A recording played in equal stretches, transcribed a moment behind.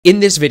In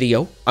this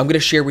video, I'm going to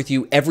share with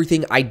you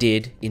everything I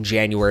did in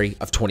January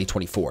of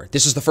 2024.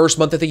 This is the first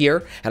month of the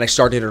year, and I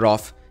started it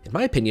off, in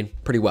my opinion,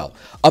 pretty well.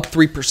 Up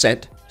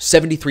 3%,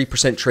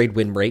 73% trade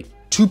win rate,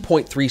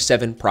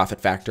 2.37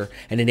 profit factor,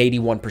 and an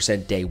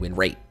 81% day win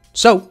rate.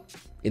 So,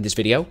 in this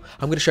video,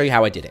 I'm going to show you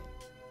how I did it.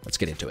 Let's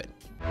get into it.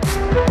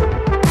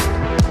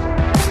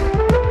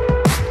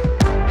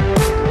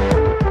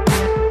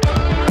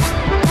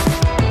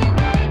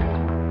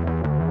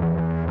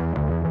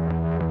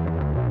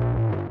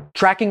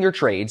 Tracking your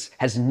trades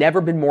has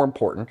never been more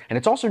important, and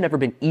it's also never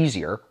been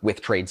easier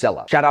with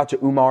TradeZella. Shout out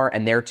to Umar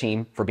and their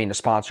team for being a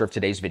sponsor of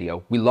today's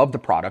video. We love the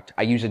product.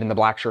 I use it in the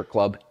Black Shirt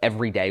Club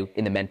every day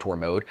in the mentor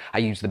mode. I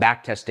use the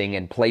back testing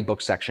and playbook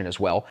section as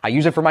well. I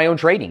use it for my own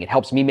trading. It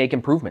helps me make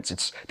improvements.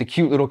 It's the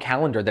cute little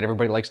calendar that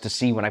everybody likes to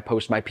see when I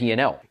post my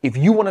P&L. If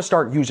you want to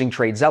start using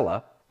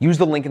TradeZella, use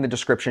the link in the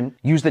description,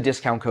 use the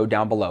discount code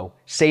down below,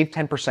 save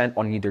 10%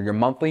 on either your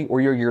monthly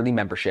or your yearly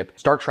membership.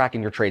 Start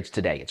tracking your trades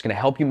today. It's going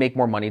to help you make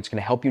more money. It's going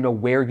to help you know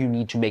where you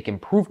need to make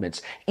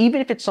improvements,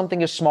 even if it's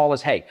something as small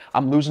as, hey,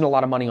 I'm losing a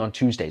lot of money on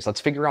Tuesdays. Let's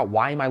figure out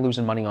why am I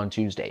losing money on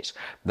Tuesdays?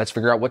 Let's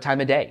figure out what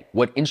time of day,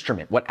 what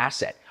instrument, what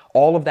asset.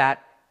 All of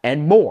that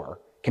and more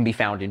can be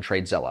found in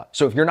TradeZella.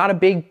 So if you're not a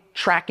big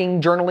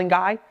tracking journaling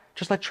guy,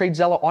 just let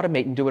TradeZella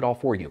automate and do it all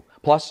for you.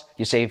 Plus,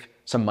 you save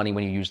some money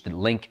when you use the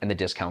link and the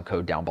discount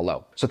code down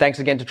below. So thanks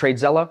again to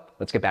TradeZella.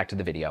 Let's get back to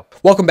the video.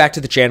 Welcome back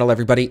to the channel,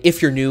 everybody.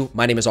 If you're new,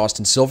 my name is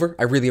Austin Silver.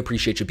 I really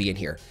appreciate you being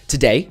here.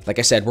 Today, like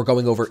I said, we're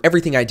going over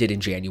everything I did in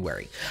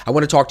January. I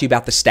want to talk to you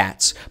about the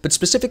stats, but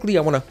specifically,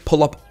 I want to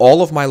pull up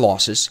all of my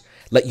losses,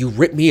 let you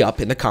rip me up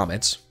in the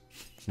comments.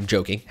 I'm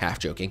joking, half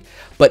joking,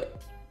 but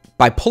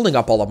by pulling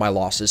up all of my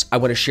losses, I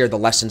want to share the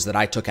lessons that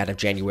I took out of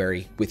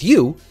January with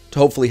you to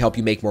hopefully help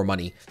you make more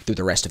money through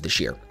the rest of this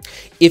year.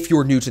 If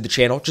you're new to the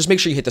channel, just make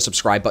sure you hit the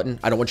subscribe button.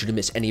 I don't want you to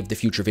miss any of the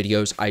future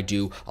videos. I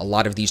do a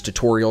lot of these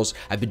tutorials.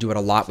 I've been doing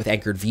a lot with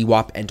Anchored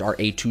VWAP and our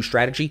A2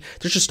 strategy.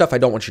 There's just stuff I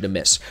don't want you to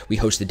miss. We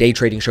host the Day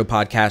Trading Show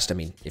podcast. I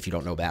mean, if you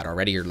don't know that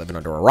already, you're living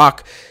under a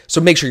rock.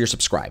 So make sure you're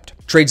subscribed.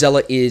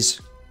 TradeZella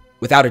is,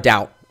 without a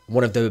doubt,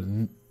 one of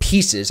the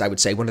pieces, I would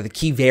say, one of the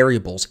key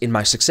variables in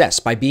my success.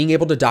 By being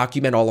able to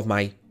document all of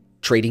my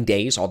trading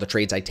days, all the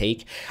trades I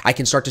take, I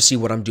can start to see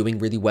what I'm doing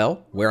really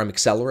well, where I'm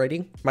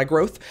accelerating my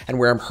growth, and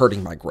where I'm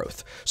hurting my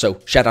growth. So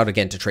shout out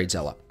again to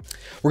TradeZella.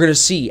 We're going to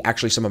see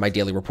actually some of my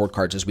daily report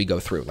cards as we go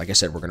through. Like I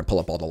said, we're going to pull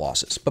up all the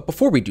losses. But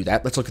before we do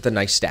that, let's look at the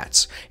nice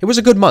stats. It was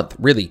a good month,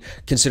 really,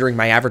 considering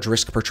my average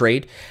risk per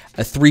trade.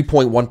 A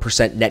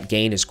 3.1% net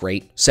gain is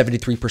great.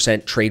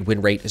 73% trade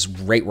win rate is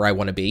right where I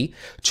want to be.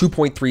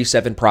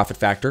 2.37 profit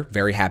factor,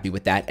 very happy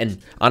with that.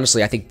 And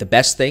honestly, I think the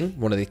best thing,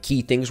 one of the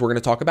key things we're going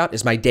to talk about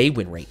is my day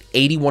win rate.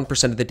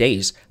 81% of the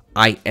days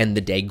I end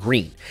the day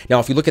green. Now,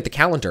 if you look at the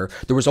calendar,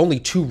 there was only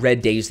 2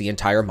 red days the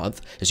entire month.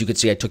 As you can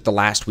see, I took the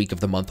last week of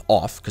the month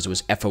off because it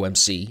was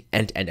FOMC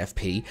and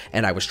NFP,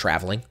 and I was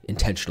traveling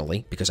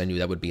intentionally because I knew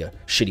that would be a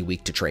shitty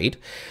week to trade.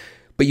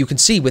 But you can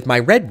see with my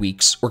red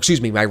weeks, or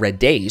excuse me, my red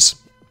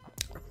days,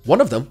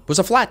 one of them was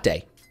a flat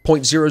day,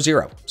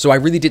 0.00. So I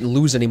really didn't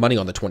lose any money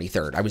on the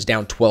 23rd. I was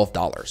down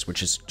 $12,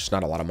 which is just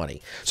not a lot of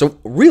money. So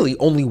really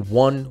only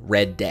one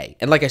red day.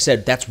 And like I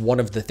said, that's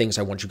one of the things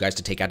I want you guys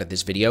to take out of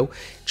this video.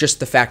 Just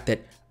the fact that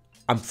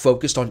I'm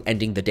focused on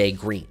ending the day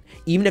green.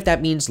 Even if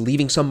that means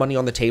leaving some money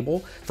on the table,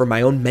 for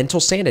my own mental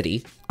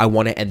sanity, I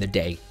want to end the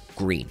day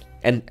green.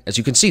 And as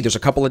you can see, there's a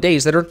couple of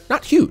days that are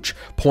not huge.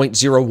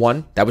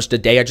 0.01, that was the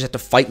day I just had to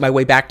fight my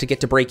way back to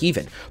get to break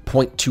even.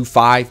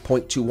 0.25,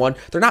 0.21,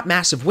 they're not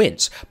massive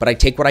wins, but I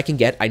take what I can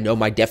get. I know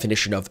my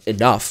definition of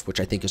enough, which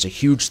I think is a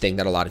huge thing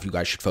that a lot of you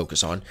guys should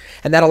focus on.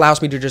 And that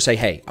allows me to just say,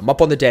 hey, I'm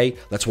up on the day,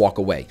 let's walk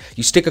away.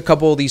 You stick a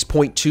couple of these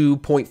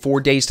 0.2,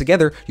 0.4 days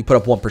together, you put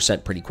up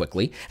 1% pretty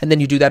quickly. And then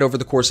you do that over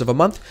the course of a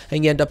month,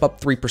 and you end up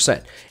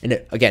 3%.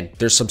 And again,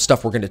 there's some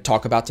stuff we're going to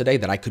talk about today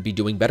that I could be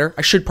doing better.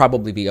 I should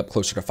probably be up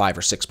closer to 5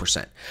 or 6%.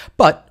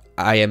 But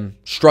I am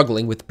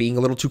struggling with being a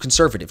little too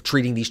conservative,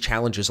 treating these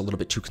challenges a little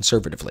bit too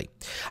conservatively.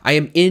 I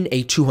am in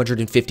a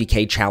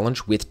 250K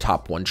challenge with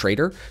Top 1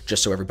 Trader,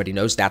 just so everybody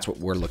knows that's what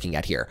we're looking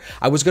at here.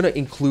 I was going to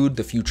include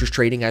the futures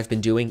trading I've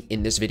been doing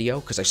in this video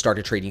because I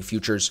started trading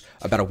futures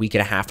about a week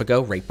and a half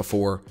ago, right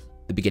before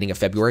the beginning of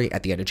February,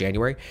 at the end of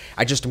January.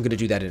 I just am going to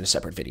do that in a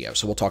separate video,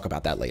 so we'll talk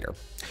about that later.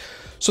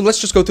 So let's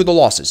just go through the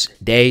losses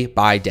day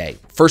by day.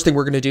 First thing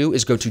we're going to do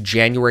is go to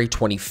January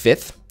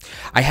 25th.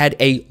 I had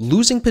a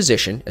losing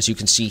position, as you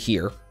can see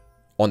here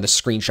on the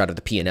screenshot of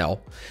the P&L,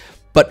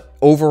 but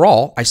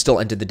overall, I still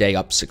ended the day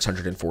up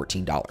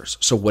 $614.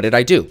 So what did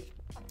I do?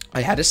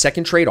 I had a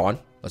second trade on.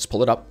 Let's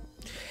pull it up.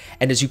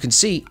 And as you can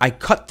see, I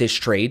cut this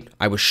trade.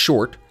 I was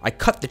short. I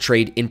cut the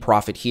trade in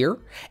profit here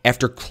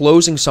after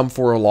closing some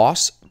for a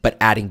loss, but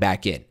adding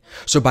back in.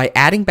 So by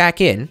adding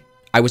back in,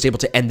 I was able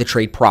to end the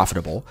trade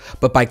profitable,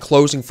 but by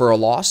closing for a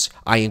loss,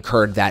 I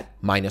incurred that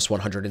minus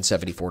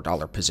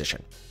 $174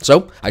 position.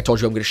 So I told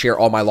you I'm going to share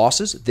all my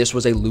losses. This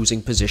was a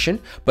losing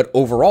position, but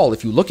overall,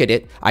 if you look at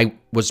it, I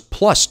was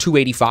plus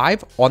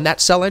 285 on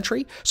that sell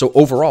entry. So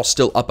overall,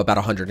 still up about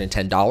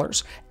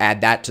 $110.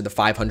 Add that to the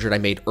 500 I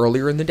made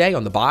earlier in the day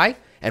on the buy,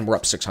 and we're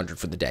up 600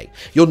 for the day.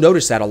 You'll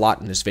notice that a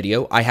lot in this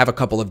video. I have a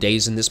couple of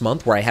days in this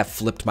month where I have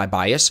flipped my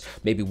bias.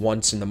 Maybe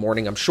once in the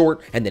morning I'm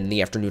short, and then in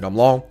the afternoon I'm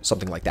long,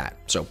 something like that.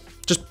 So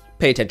just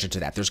pay attention to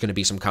that. There's going to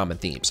be some common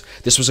themes.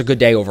 This was a good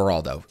day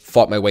overall, though.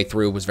 Fought my way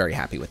through, was very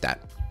happy with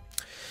that.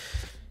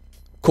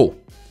 Cool.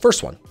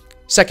 First one.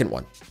 Second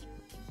one.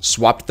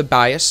 Swapped the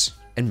bias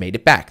and made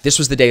it back. This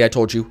was the day I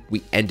told you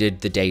we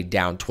ended the day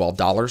down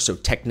 $12, so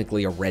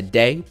technically a red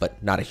day,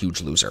 but not a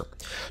huge loser.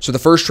 So the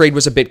first trade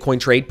was a Bitcoin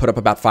trade, put up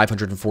about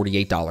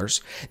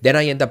 $548. Then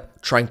I end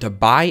up trying to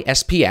buy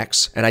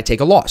SPX and I take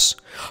a loss.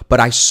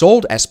 But I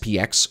sold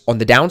SPX on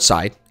the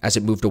downside as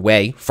it moved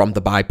away from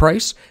the buy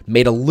price,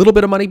 made a little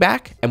bit of money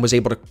back, and was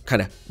able to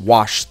kind of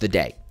wash the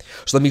day.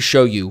 So let me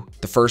show you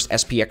the first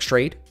SPX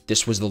trade.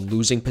 This was the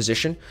losing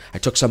position. I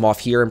took some off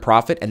here in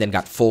profit and then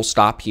got full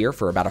stop here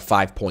for about a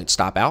 5-point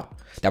stop out.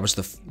 That was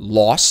the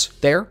loss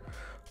there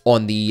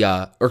on the,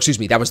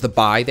 that was the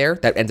buy there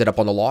that ended up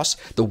on the loss.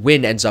 The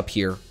win ends up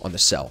here on the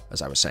sell,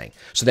 as I was saying.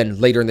 So then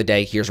later in the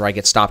day, here's where I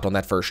get stopped on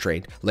that first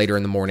trade. Later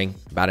in the morning,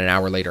 about an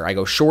hour later, I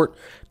go short,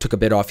 took a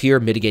bit off here,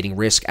 mitigating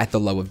risk at the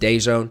low of day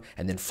zone,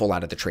 and then full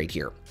out of the trade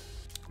here.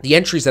 The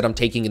entries that I'm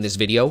taking in this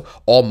video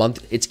all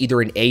month, it's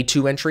either an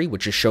A2 entry,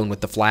 which is shown with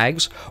the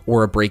flags,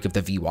 or a break of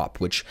the VWAP,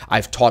 which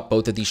I've taught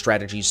both of these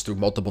strategies through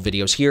multiple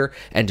videos here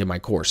and in my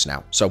course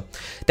now. So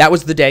that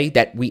was the day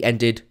that we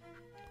ended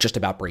just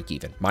about break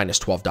even, minus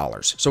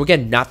 $12. So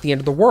again, not the end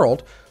of the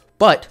world,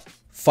 but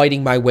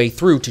fighting my way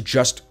through to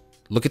just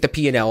look at the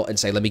P&L and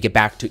say, let me get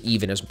back to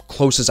even as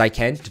close as I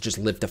can to just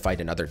live to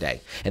fight another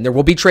day. And there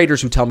will be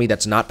traders who tell me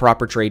that's not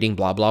proper trading,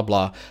 blah, blah,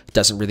 blah. It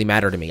doesn't really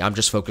matter to me. I'm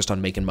just focused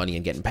on making money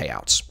and getting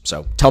payouts.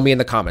 So tell me in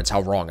the comments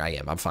how wrong I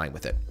am. I'm fine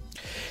with it.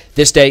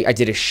 This day, I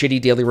did a shitty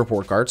daily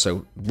report card,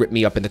 so rip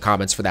me up in the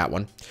comments for that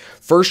one.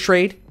 First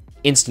trade,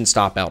 instant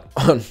stop out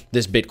on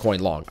this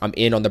Bitcoin long. I'm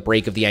in on the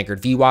break of the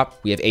anchored VWAP.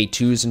 We have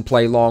A2s in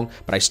play long,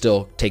 but I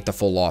still take the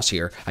full loss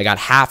here. I got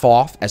half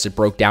off as it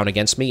broke down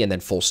against me and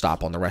then full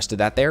stop on the rest of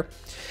that there.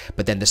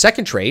 But then the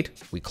second trade,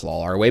 we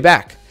claw our way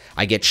back.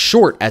 I get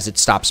short as it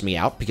stops me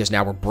out because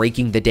now we're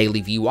breaking the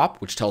daily VWAP,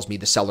 which tells me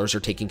the sellers are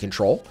taking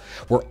control.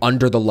 We're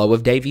under the low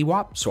of day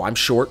VWAP, so I'm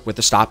short with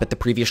the stop at the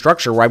previous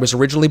structure where I was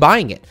originally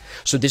buying it.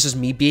 So this is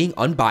me being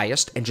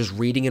unbiased and just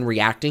reading and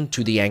reacting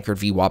to the anchored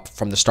VWAP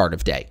from the start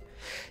of day.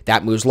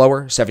 That moves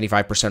lower,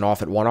 75%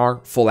 off at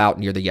 1R, full out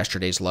near the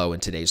yesterday's low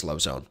and today's low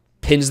zone.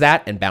 Pins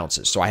that and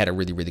bounces. So I had a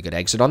really, really good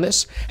exit on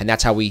this, and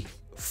that's how we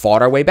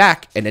fought our way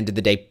back and ended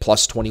the day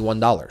plus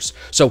 $21.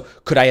 So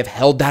could I have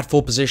held that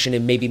full position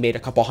and maybe made a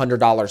couple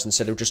 $100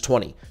 instead of just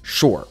 20?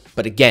 Sure.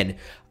 But again,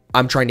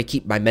 I'm trying to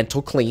keep my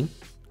mental clean,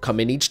 come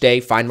in each day,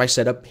 find my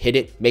setup, hit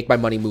it, make my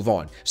money, move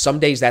on. Some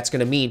days that's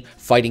going to mean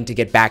fighting to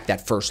get back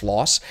that first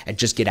loss and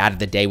just get out of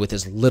the day with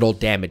as little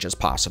damage as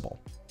possible.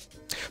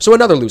 So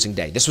another losing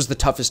day. This was the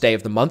toughest day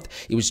of the month.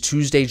 It was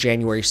Tuesday,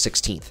 January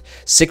 16th.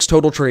 6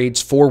 total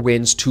trades, 4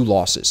 wins, 2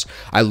 losses.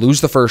 I lose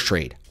the first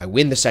trade. I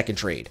win the second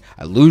trade.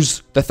 I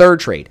lose the third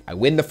trade. I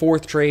win the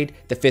fourth trade,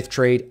 the fifth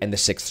trade, and the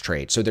sixth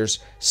trade. So there's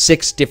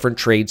 6 different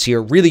trades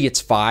here. Really,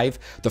 it's 5.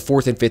 The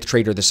fourth and fifth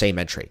trade are the same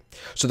entry.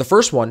 So the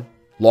first one,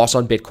 loss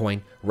on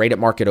Bitcoin, right at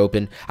market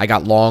open. I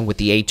got long with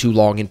the A2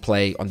 long in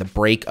play on the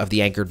break of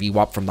the anchored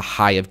VWAP from the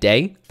high of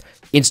day.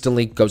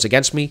 Instantly goes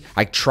against me.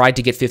 I tried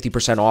to get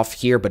 50% off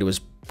here, but it was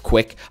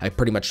quick. I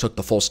pretty much took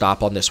the full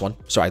stop on this one.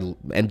 So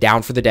I am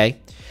down for the day.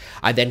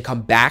 I then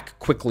come back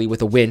quickly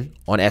with a win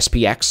on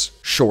SPX,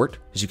 short,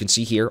 as you can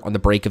see here, on the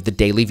break of the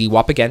daily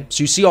VWAP again.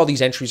 So you see all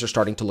these entries are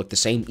starting to look the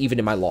same, even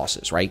in my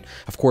losses, right?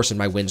 Of course, in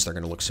my wins, they're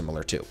going to look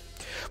similar too.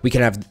 We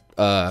can have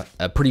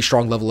a pretty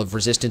strong level of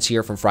resistance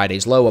here from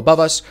Friday's low above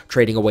us,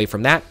 trading away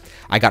from that.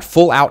 I got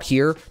full out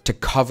here to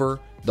cover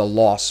the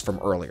loss from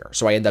earlier.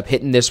 So I end up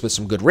hitting this with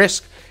some good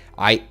risk.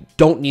 I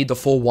don't need the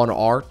full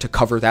 1R to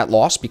cover that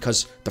loss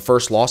because the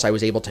first loss, I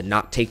was able to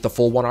not take the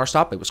full 1R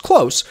stop. It was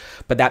close,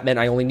 but that meant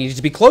I only needed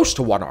to be close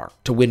to 1R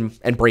to win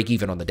and break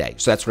even on the day.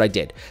 So that's what I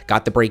did.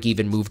 Got the break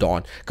even, moved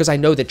on, because I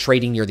know that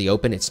trading near the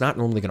open, it's not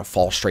normally going to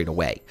fall straight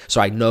away.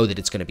 So I know that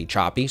it's going to be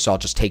choppy, so I'll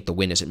just take the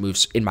win as it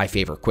moves in my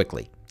favor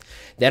quickly.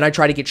 Then I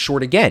try to get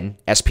short again,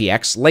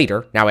 SPX,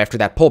 later, now after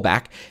that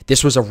pullback.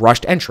 This was a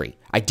rushed entry.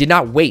 I did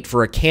not wait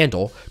for a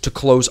candle to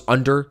close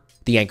under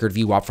the anchored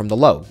VWAP from the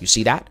low. You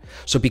see that?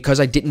 So because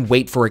I didn't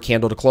wait for a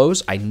candle to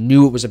close, I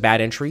knew it was a bad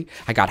entry.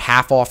 I got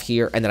half off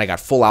here, and then I got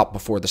full out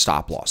before the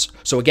stop loss.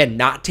 So again,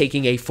 not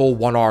taking a full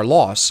 1R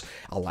loss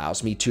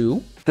allows me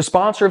to... The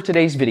sponsor of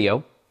today's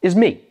video is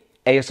me,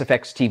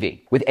 ASFX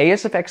TV. With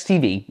ASFX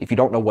TV, if you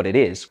don't know what it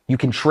is, you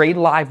can trade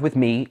live with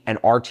me and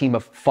our team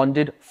of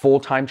funded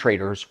full-time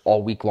traders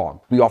all week long.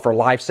 We offer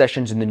live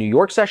sessions in the New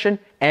York session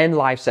and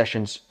live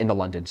sessions in the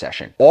London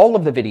session. All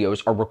of the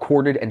videos are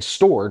recorded and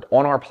stored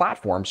on our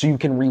platform so you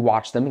can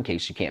rewatch them in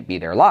case you can't be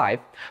there live.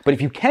 But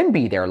if you can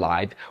be there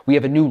live, we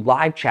have a new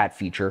live chat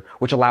feature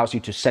which allows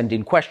you to send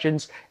in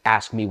questions,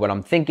 ask me what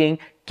I'm thinking,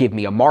 give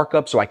me a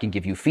markup so I can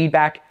give you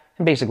feedback,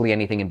 and basically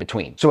anything in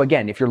between. So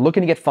again, if you're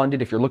looking to get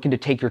funded, if you're looking to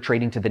take your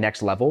trading to the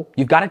next level,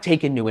 you've got to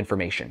take in new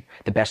information.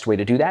 The best way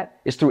to do that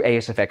is through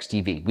ASFX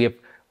TV. We have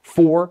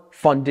 4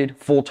 funded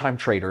full-time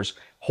traders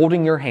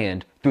holding your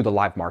hand through the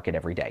live market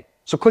every day.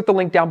 So click the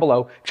link down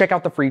below, check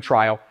out the free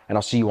trial, and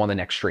I'll see you on the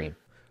next stream.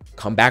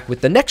 Come back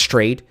with the next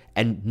trade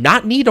and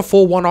not need a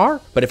full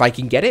 1R, but if I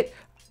can get it,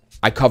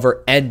 I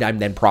cover and I'm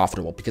then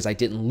profitable because I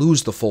didn't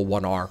lose the full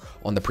 1R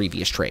on the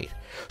previous trade.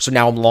 So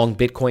now I'm long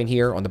Bitcoin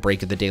here on the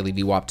break of the daily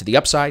VWAP to the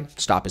upside.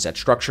 Stop is at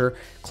structure,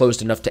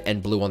 closed enough to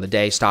end blue on the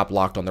day, stop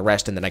locked on the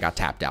rest, and then I got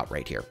tapped out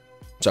right here.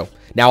 So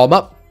now I'm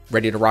up,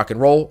 ready to rock and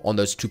roll on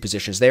those 2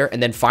 positions there.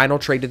 And then final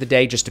trade of the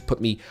day, just to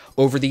put me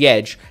over the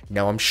edge.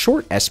 Now I'm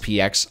short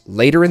SPX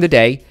later in the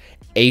day,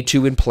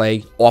 A2 in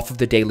play off of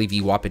the daily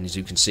VWAP. And as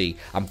you can see,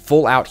 I'm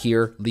full out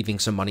here, leaving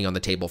some money on the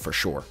table for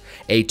sure.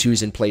 A2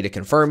 is in play to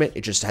confirm it.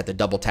 It just had to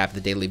double tap the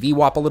daily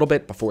VWAP a little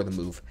bit before the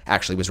move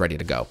actually was ready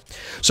to go.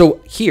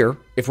 So here,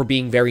 if we're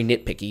being very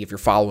nitpicky, if you're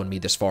following me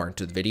this far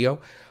into the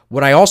video,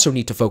 what I also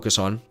need to focus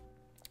on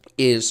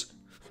is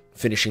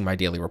finishing my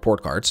daily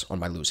report cards on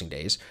my losing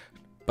days,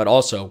 but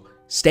also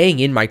staying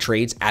in my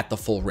trades at the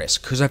full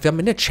risk. Because if I'm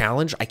in a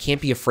challenge, I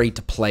can't be afraid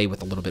to play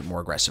with a little bit more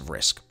aggressive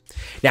risk.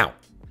 Now,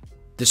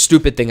 the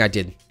stupid thing I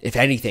did, if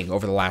anything,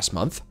 over the last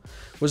month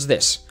was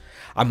this.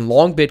 I'm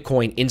long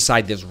Bitcoin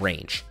inside this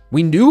range.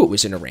 We knew it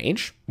was in a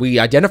range. We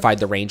identified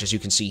the range, as you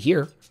can see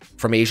here,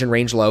 from Asian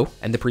range low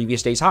and the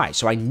previous day's high.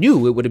 So I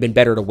knew it would have been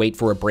better to wait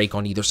for a break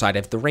on either side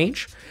of the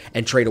range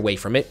and trade away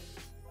from it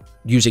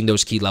using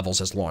those key levels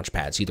as launch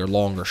pads, either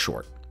long or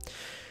short.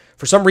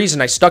 For some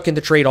reason, I stuck in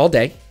the trade all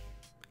day.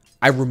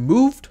 I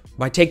removed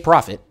my take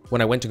profit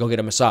when I went to go get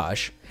a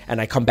massage,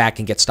 and I come back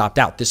and get stopped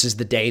out. This is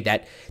the day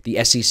that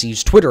the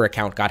SEC's Twitter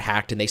account got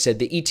hacked, and they said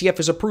the ETF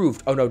is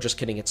approved. Oh no, just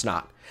kidding, it's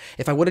not.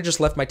 If I would have just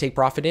left my take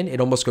profit in, it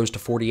almost goes to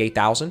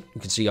 48,000.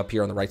 You can see up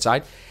here on the right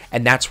side.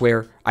 And that's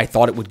where I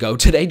thought it would go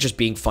today, just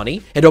being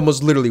funny. It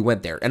almost literally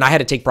went there. And I had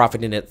to take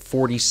profit in at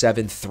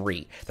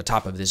 47.3, the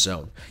top of this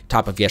zone,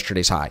 top of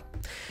yesterday's high.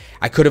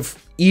 I could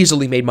have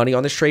easily made money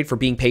on this trade for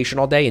being patient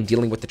all day and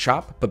dealing with the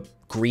chop, but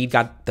greed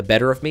got the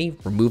better of me.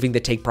 Removing the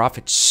take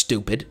profit,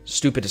 stupid,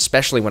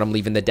 especially when I'm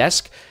leaving the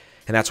desk.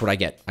 And that's what I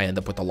get. I end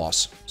up with a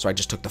loss. So I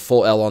just took the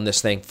full L on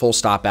this thing, full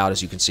stop out,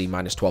 as you can see,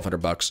 minus 1,200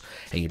 bucks,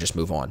 and you just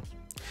move on.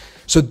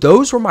 So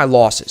those were my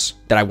losses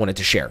that I wanted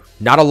to share.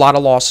 Not a lot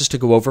of losses to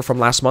go over from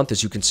last month.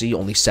 As you can see,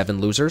 only 7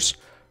 losers,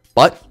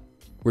 but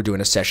we're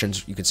doing a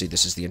sessions. You can see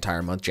this is the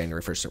entire month,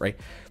 January 1st, right?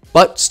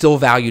 But still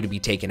value to be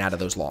taken out of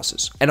those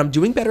losses. And I'm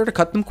doing better to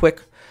cut them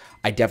quick.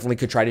 I definitely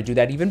could try to do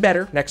that even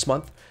better next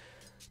month,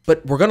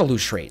 but we're going to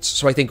lose trades.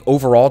 So I think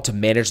overall to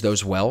manage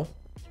those well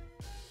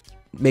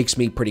makes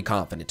me pretty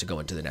confident to go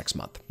into the next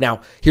month.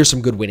 Now, here's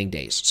some good winning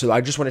days. So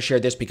I just want to share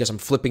this because I'm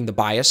flipping the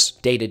bias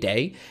day to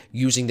day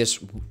using this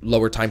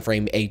lower time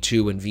frame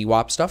A2 and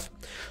VWAP stuff.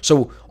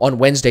 So on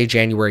Wednesday,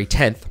 January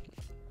 10th,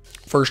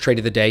 first trade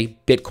of the day,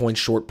 Bitcoin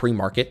short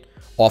pre-market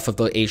off of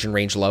the Asian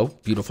range low,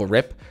 beautiful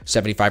rip,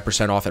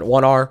 75% off at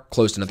 1R,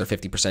 closed another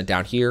 50%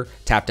 down here,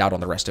 tapped out on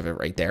the rest of it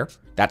right there.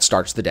 That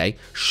starts the day.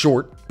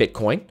 Short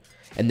Bitcoin,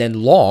 and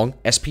then long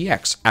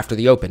SPX after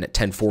the open at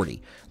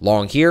 1040.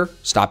 Long here,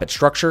 stop at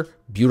structure,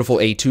 beautiful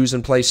A2s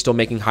in place, still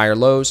making higher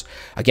lows.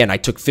 Again, I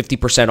took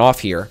 50% off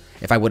here.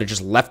 If I would have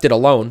just left it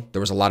alone, there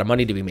was a lot of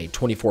money to be made,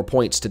 24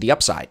 points to the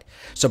upside.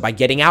 So by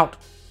getting out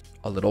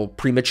a little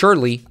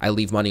prematurely, I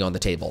leave money on the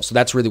table. So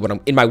that's really what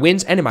I'm in my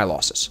wins and in my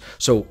losses.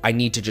 So I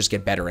need to just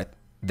get better at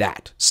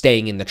that,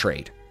 staying in the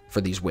trade for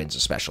these wins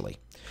especially.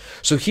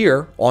 So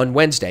here on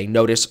Wednesday,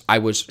 notice I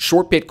was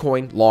short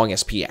Bitcoin, long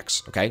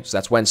SPX. Okay, so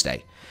that's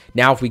Wednesday.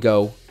 Now if we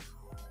go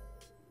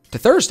to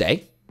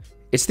Thursday,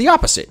 it's the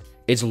opposite.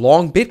 It's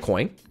long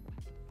Bitcoin,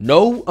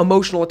 no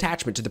emotional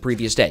attachment to the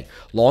previous day.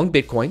 Long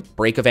Bitcoin,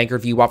 break of anchor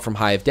VWAP from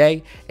high of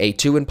day,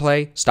 A2 in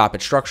play, stop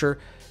at structure.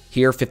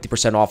 Here,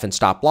 50% off and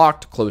stop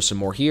locked, close some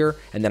more here,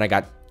 and then I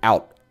got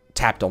out,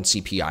 tapped on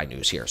CPI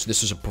news here. So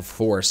this was a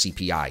before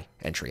CPI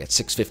entry at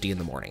 6:50 in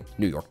the morning,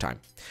 New York time.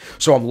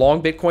 So I'm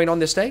long Bitcoin on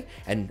this day,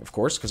 and of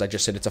course, because I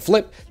just said it's a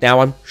flip,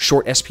 now I'm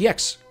short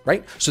SPX,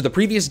 right? So the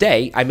previous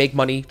day, I make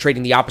money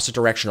trading the opposite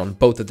direction on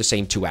both of the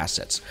same 2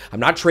 assets. I'm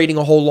not trading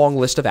a whole long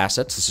list of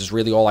assets. This is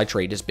really all I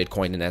trade is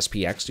Bitcoin and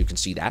SPX. You can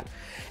see that.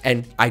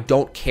 And I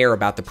don't care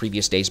about the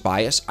previous day's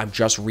bias. I'm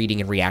just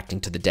reading and reacting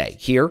to the day.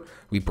 Here,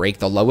 we break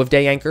the low of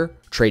day anchor,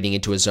 trading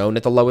into a zone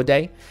at the low of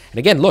day. And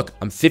again, look,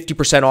 I'm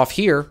 50% off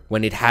here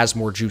when it has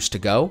more juice to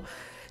go.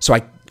 So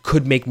I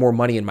could make more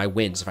money in my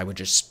wins if I would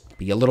just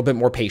be a little bit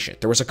more patient.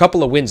 There was a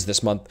couple of wins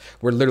this month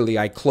where literally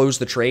I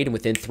closed the trade and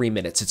within 3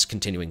 minutes it's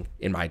continuing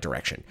in my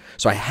direction.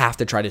 So I have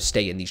to try to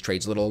stay in these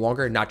trades a little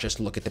longer and not just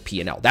look at the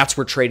P&L. That's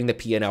where trading the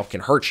P&L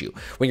can hurt you.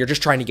 When you're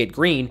just trying to get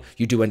green,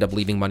 you do end up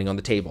leaving money on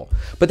the table.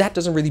 But that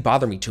doesn't really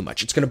bother me too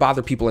much. It's going to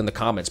bother people in the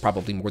comments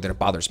probably more than it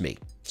bothers me.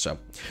 So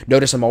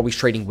notice I'm always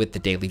trading with the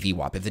daily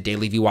VWAP. If the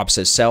daily VWAP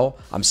says sell,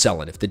 I'm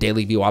selling. If the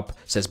daily VWAP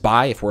says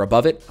buy, if we're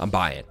above it, I'm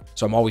buying.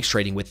 So I'm always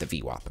trading with the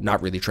VWAP,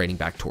 not really trading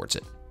back towards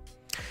it.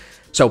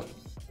 So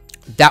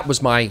that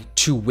was my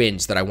 2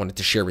 wins that I wanted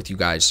to share with you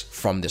guys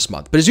from this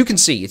month. But as you can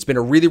see, it's been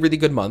a really, really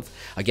good month.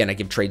 Again, I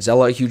give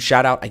TradeZella a huge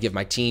shout out. I give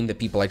my team, the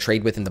people I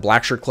trade with in the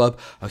Black Shirt Club,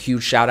 a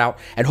huge shout out.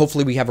 And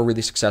hopefully we have a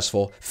really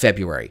successful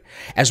February.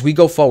 As we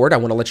go forward, I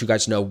want to let you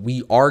guys know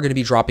we are going to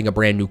be dropping a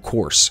brand new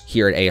course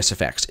here at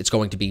ASFX. It's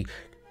going to be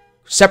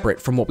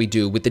separate from what we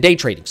do with the day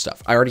trading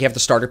stuff. I already have the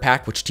starter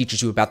pack, which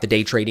teaches you about the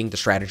day trading, the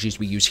strategies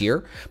we use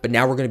here, but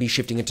now we're going to be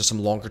shifting into some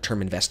longer term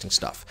investing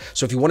stuff.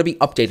 So if you want to be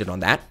updated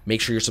on that,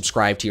 make sure you're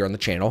subscribed here on the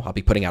channel. I'll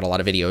be putting out a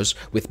lot of videos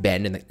with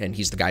Ben, and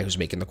he's the guy who's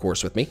making the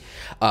course with me.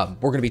 We're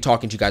going to be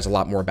talking to you guys a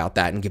lot more about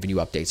that and giving you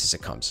updates as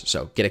it comes.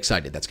 So get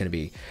excited. That's going to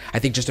be, I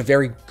think, just a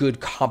very good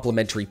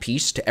complementary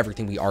piece to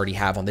everything we already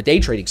have on the day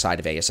trading side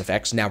of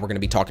ASFX. Now we're going to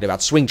be talking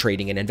about swing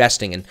trading and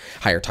investing and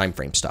higher time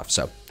frame stuff.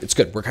 So it's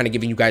good. We're kind of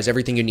giving you guys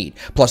everything you need.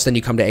 Plus, then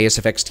you come to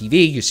ASFX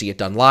TV, you see it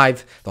done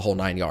live, the whole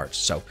 9 yards.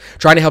 So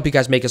trying to help you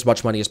guys make as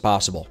much money as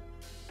possible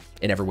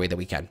in every way that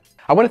we can.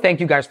 I want to thank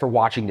you guys for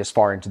watching this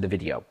far into the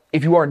video.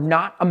 If you are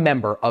not a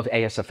member of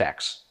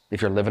ASFX,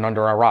 if you're living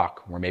under a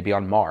rock or maybe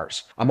on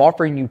Mars, I'm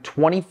offering you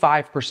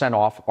 25%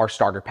 off our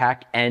starter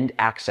pack and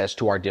access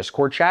to our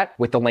Discord chat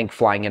with the link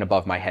flying in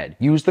above my head.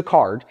 Use the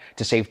card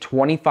to save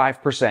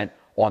 25%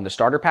 on the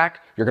starter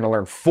pack. You're going to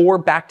learn 4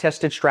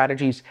 back-tested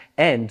strategies,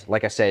 and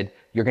like I said,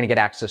 you're going to get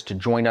access to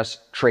join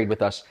us, trade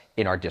with us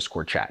in our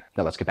Discord chat.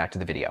 Now let's get back to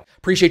the video.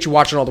 Appreciate you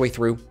watching all the way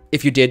through.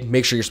 If you did,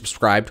 make sure you're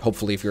subscribed.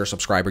 Hopefully, if you're a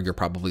subscriber, you're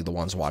probably the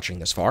ones watching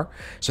this far.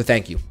 So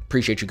thank you.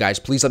 Appreciate you guys.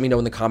 Please let me know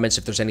in the comments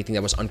if there's anything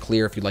that was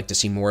unclear, if you'd like to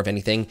see more of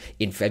anything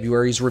in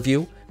February's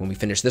review when we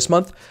finish this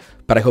month.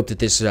 But I hope that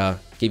this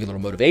gave you a little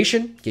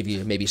motivation, gave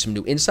you maybe some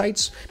new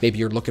insights. Maybe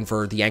you're looking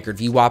for the anchored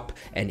VWAP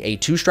and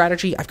A2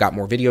 strategy. I've got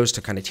more videos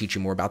to kind of teach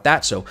you more about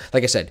that. So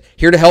like I said,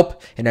 here to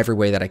help in every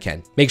way that I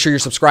can. Make sure you're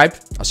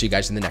subscribed. I'll see you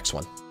guys in the next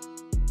one.